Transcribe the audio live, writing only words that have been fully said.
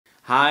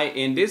Hi,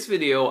 in this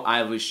video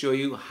I will show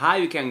you how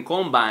you can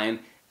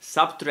combine,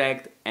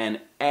 subtract and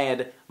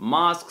add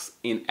masks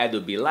in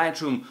Adobe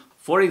Lightroom.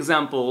 For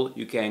example,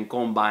 you can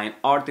combine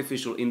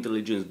artificial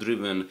intelligence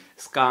driven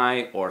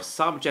sky or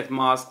subject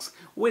masks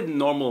with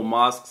normal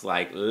masks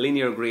like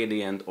linear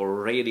gradient or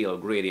radial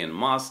gradient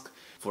mask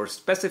for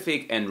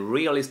specific and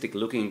realistic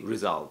looking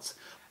results.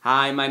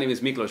 Hi, my name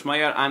is Miklos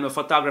Mayer, I'm a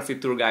photography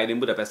tour guide in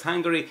Budapest,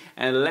 Hungary,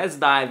 and let's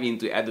dive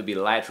into Adobe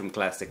Lightroom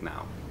Classic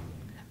now.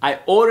 I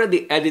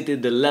already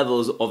edited the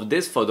levels of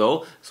this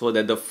photo so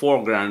that the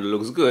foreground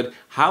looks good.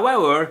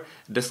 However,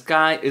 the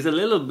sky is a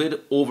little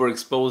bit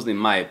overexposed in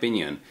my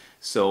opinion.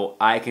 So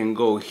I can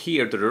go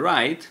here to the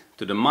right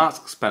to the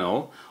masks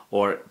panel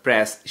or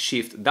press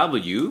Shift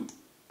W,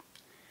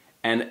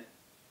 and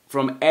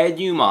from Add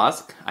New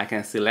Mask I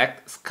can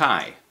select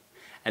Sky.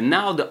 And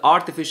now the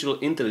artificial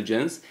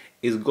intelligence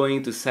is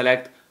going to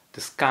select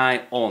the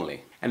sky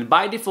only. And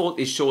by default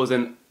it shows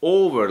an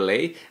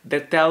overlay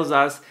that tells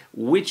us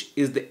which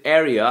is the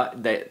area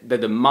that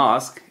the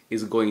mask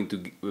is going to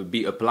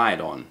be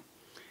applied on.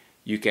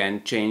 You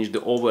can change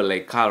the overlay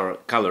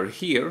color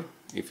here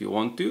if you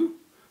want to,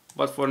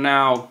 but for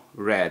now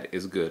red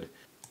is good.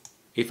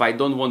 If I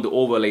don't want the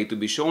overlay to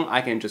be shown,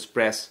 I can just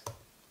press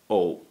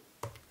O.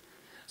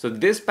 So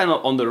this panel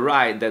on the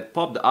right that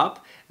popped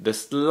up, the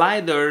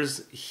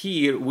sliders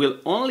here will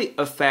only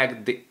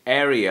affect the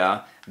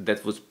area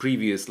that was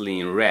previously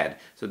in red.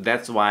 So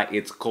that's why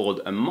it's called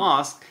a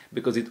mask,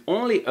 because it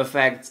only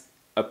affects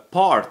a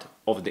part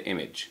of the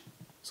image.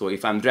 So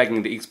if I'm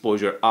dragging the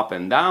exposure up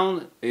and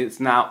down, it's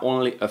now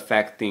only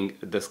affecting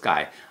the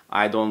sky.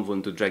 I don't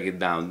want to drag it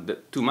down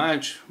too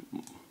much,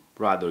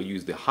 rather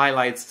use the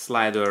highlights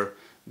slider.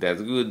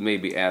 That's good.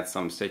 Maybe add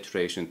some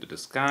saturation to the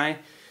sky.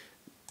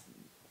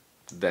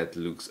 That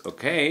looks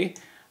okay.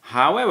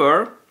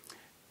 However,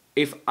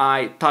 if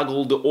I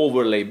toggle the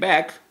overlay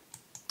back,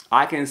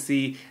 I can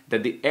see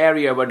that the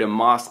area where the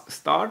mask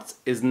starts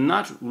is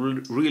not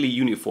really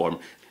uniform.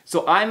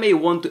 So I may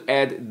want to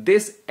add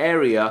this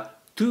area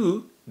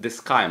to the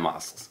sky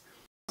masks.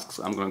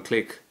 So I'm going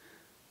to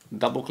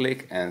double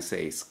click and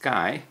say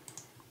sky.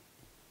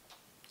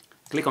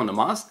 Click on the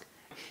mask.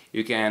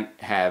 You can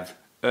have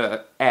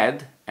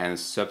add and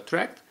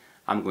subtract.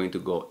 I'm going to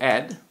go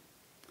add.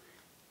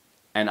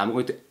 And I'm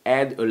going to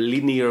add a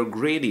linear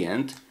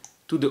gradient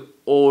to the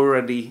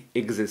already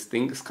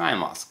existing sky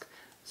mask.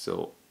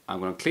 So I'm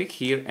going to click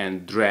here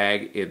and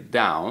drag it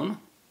down.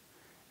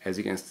 As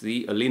you can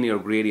see, a linear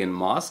gradient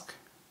mask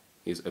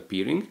is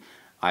appearing.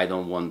 I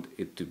don't want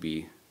it to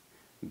be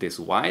this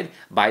wide.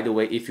 By the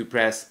way, if you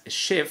press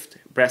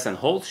and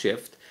hold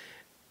Shift,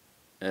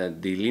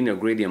 the linear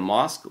gradient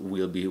mask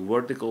will be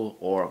vertical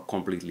or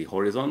completely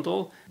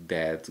horizontal.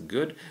 That's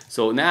good.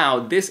 So now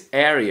this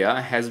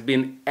area has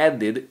been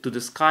added to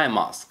the sky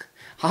mask.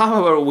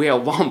 However, we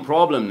have one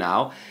problem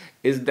now,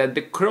 is that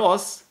the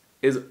cross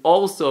is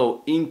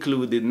also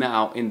included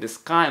now in the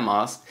sky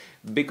mask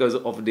because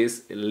of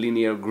this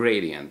linear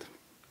gradient.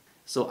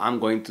 So I'm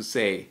going to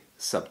say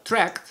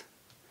subtract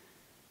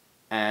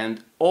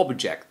and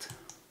object.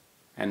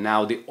 And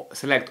now the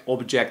select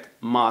object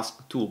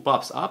mask tool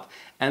pops up,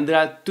 and there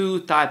are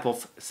two types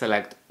of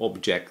select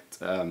object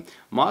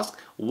mask.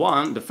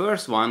 The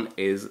first one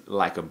is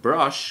like a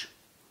brush.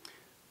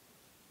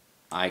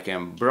 I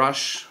can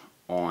brush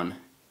on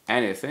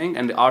anything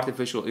and the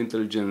artificial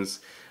intelligence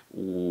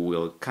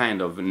will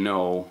kind of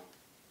know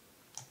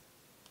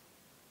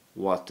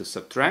what to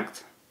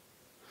subtract.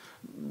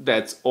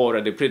 That's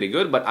already pretty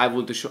good, but I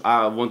want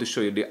to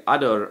show you the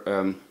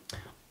other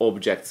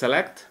object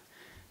select.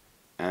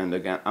 And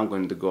again, I'm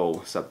going to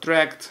go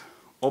subtract,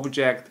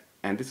 object,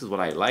 and this is what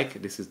I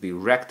like. This is the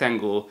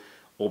rectangle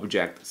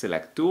object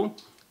select tool.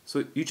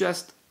 So you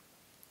just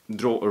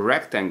draw a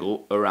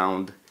rectangle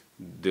around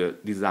the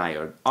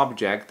desired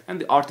object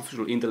and the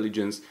artificial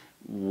intelligence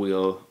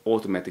will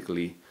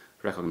automatically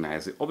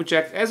recognize the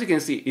object. As you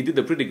can see, it did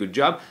a pretty good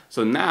job.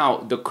 So now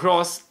the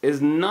cross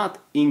is not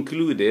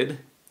included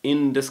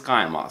in the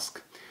sky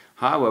mask.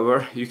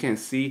 However, you can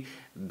see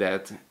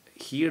that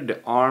here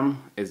the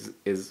arm is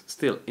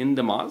still in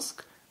the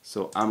mask,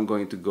 so I'm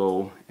going to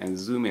go and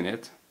zoom in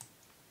it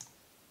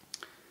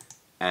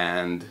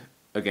and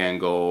again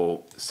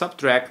go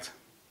subtract,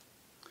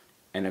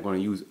 and I'm going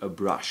to use a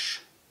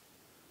brush.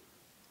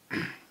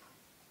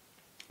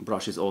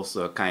 Brush is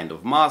also a kind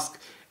of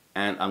mask,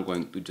 and I'm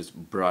going to just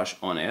brush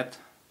on it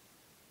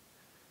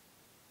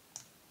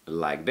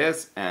like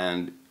this,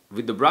 and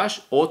with the brush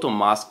auto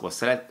mask was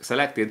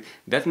selected.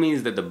 That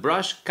means that the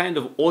brush kind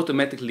of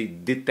automatically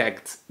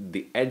detects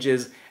the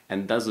edges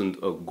and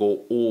doesn't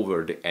go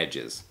over the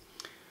edges.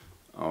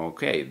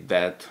 Okay,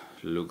 that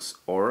looks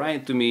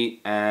alright to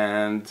me.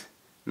 And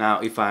now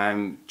if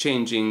I'm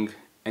changing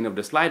any of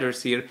the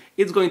sliders here,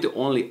 it's going to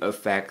only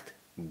affect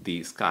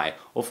the sky.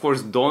 Of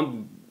course,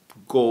 don't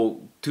go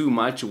too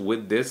much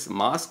with this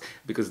mask,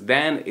 because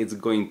then it's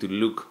going to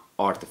look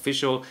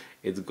artificial.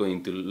 It's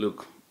going to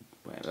look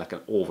like an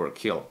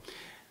overkill.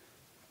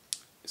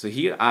 So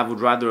here I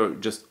would rather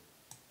just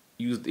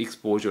use the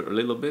exposure a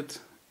little bit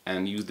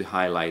and use the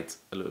highlights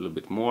a little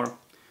bit more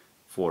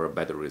for a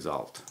better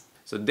result.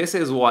 So this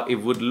is what it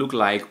would look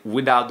like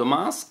without the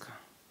mask,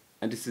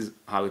 and this is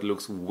how it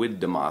looks with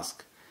the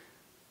mask.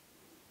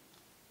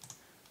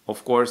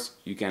 Of course,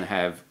 you can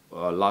have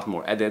a lot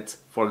more edits.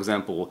 For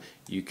example,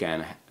 you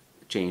can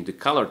change the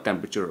color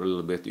temperature a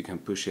little bit. You can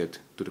push it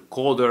to the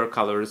colder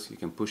colors, you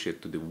can push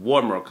it to the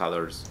warmer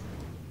colors.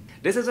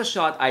 This is a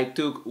shot I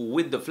took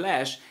with the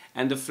flash,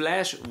 and the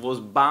flash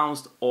was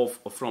bounced off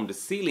from the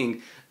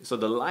ceiling, so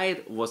the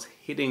light was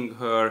hitting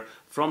her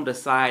from the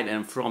side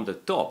and from the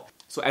top.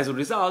 So as a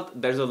result,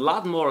 there's a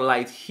lot more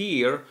light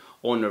here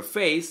on her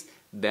face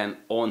than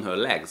on her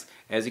legs.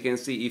 As you can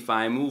see, if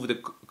I move the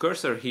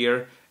cursor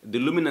here, the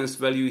luminance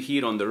value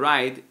here on the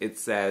right, it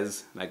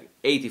says like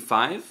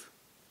 85,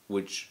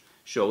 which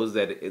shows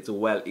that it's a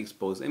well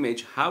exposed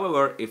image.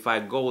 However, if I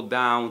go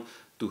down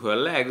to her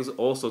legs,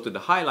 also to the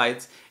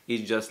highlights,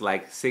 it's just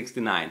like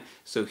 69.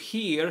 So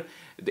here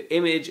the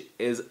image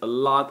is a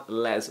lot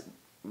less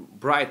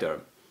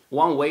brighter.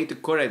 One way to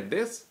correct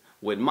this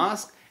with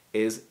mask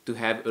is to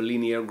have a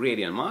linear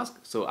gradient mask.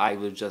 So I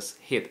will just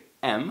hit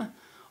M,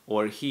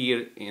 or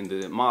here in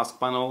the mask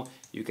panel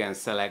you can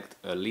select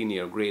a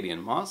linear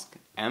gradient mask,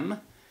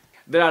 M.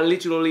 There are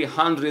literally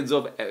hundreds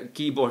of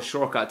keyboard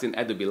shortcuts in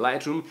Adobe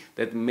Lightroom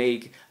that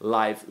make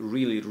life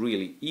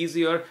really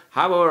easier.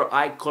 However,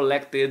 I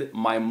collected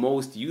my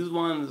most used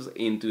ones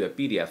into a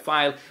PDF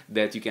file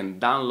that you can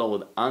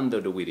download under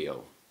the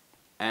video.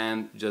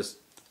 And just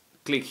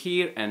click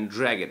here and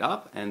drag it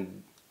up,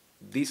 and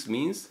this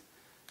means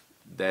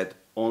that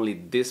only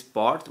this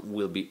part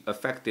will be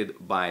affected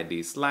by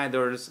the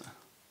sliders.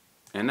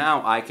 And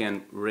now I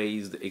can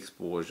raise the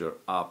exposure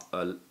up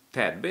a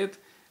tad bit.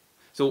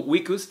 So we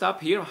could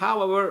stop here.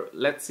 However,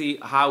 let's see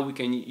how we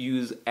can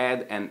use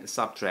add and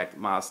subtract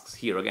masks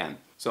here again.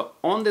 So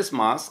on this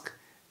mask,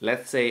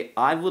 let's say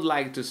I would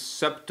like to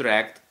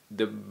subtract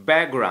the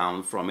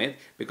background from it,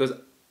 because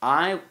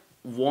I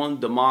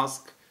want the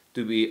mask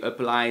to be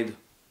applied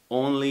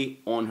only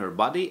on her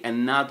body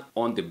and not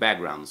on the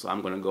background. So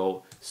I'm gonna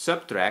go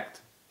subtract,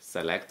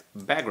 select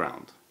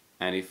background.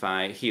 And if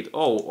I hit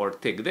O or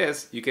tick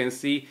this, you can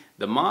see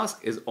the mask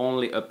is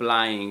only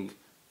applying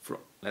from,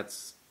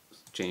 let's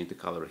change the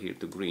color here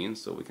to green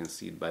so we can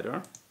see it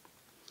better.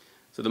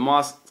 So the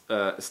mask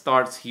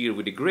starts here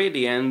with the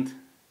gradient,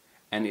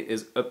 and it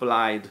is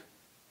applied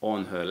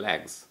on her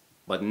legs,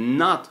 but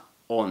not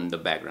on the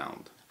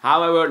background.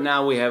 However,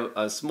 now we have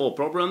a small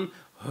problem.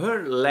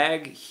 Her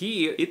leg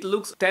here, it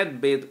looks a tad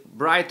bit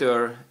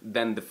brighter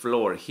than the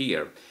floor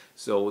here.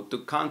 So to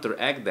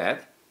counteract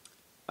that,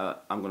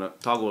 I'm gonna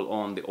toggle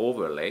on the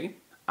overlay.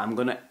 I'm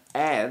gonna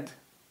add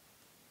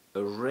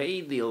a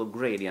radial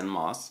gradient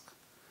mask.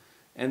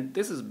 And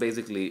this is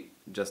basically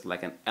just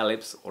like an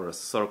ellipse or a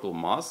circle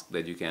mask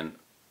that you can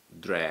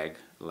drag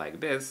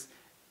like this,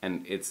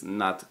 and it's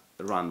not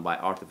run by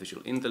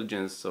artificial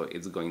intelligence, so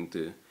it's going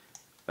to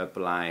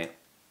apply.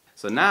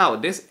 So now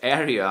this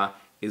area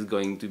is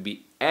going to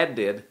be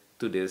added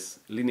to this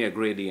linear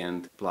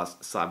gradient plus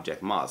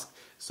subject mask.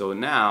 So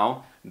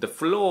now the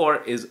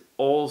floor is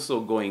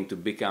also going to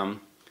become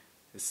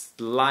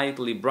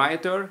slightly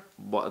brighter,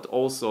 but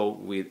also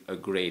with a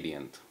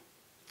gradient.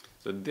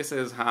 So this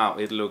is how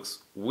it looks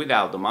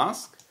without the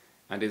mask,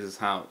 and this is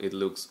how it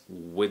looks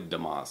with the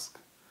mask.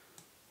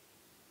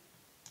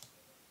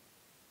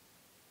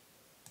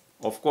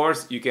 Of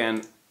course, you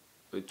can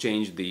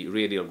change the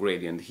radial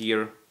gradient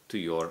here to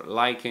your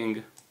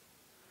liking.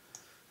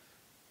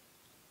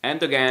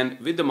 And again,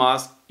 with the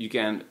mask, you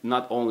can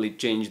not only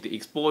change the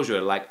exposure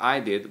like I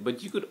did,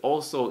 but you could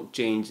also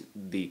change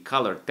the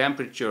color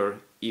temperature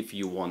if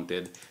you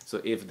wanted.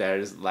 So if there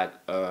is like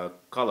a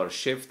color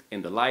shift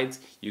in the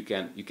lights, you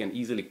can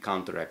easily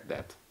counteract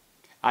that.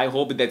 I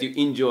hope that you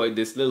enjoyed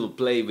this little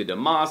play with the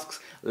masks.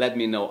 Let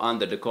me know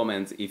under the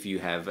comments if you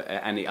have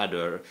any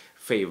other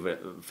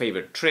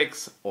favorite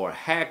tricks or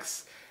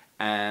hacks.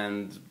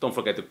 And don't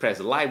forget to press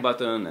the like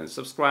button and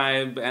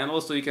subscribe. And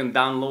also you can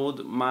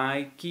download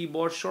my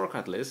keyboard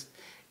shortcut list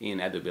in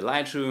Adobe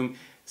Lightroom.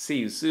 See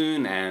you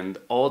soon, and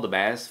all the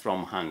best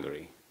from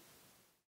Hungary.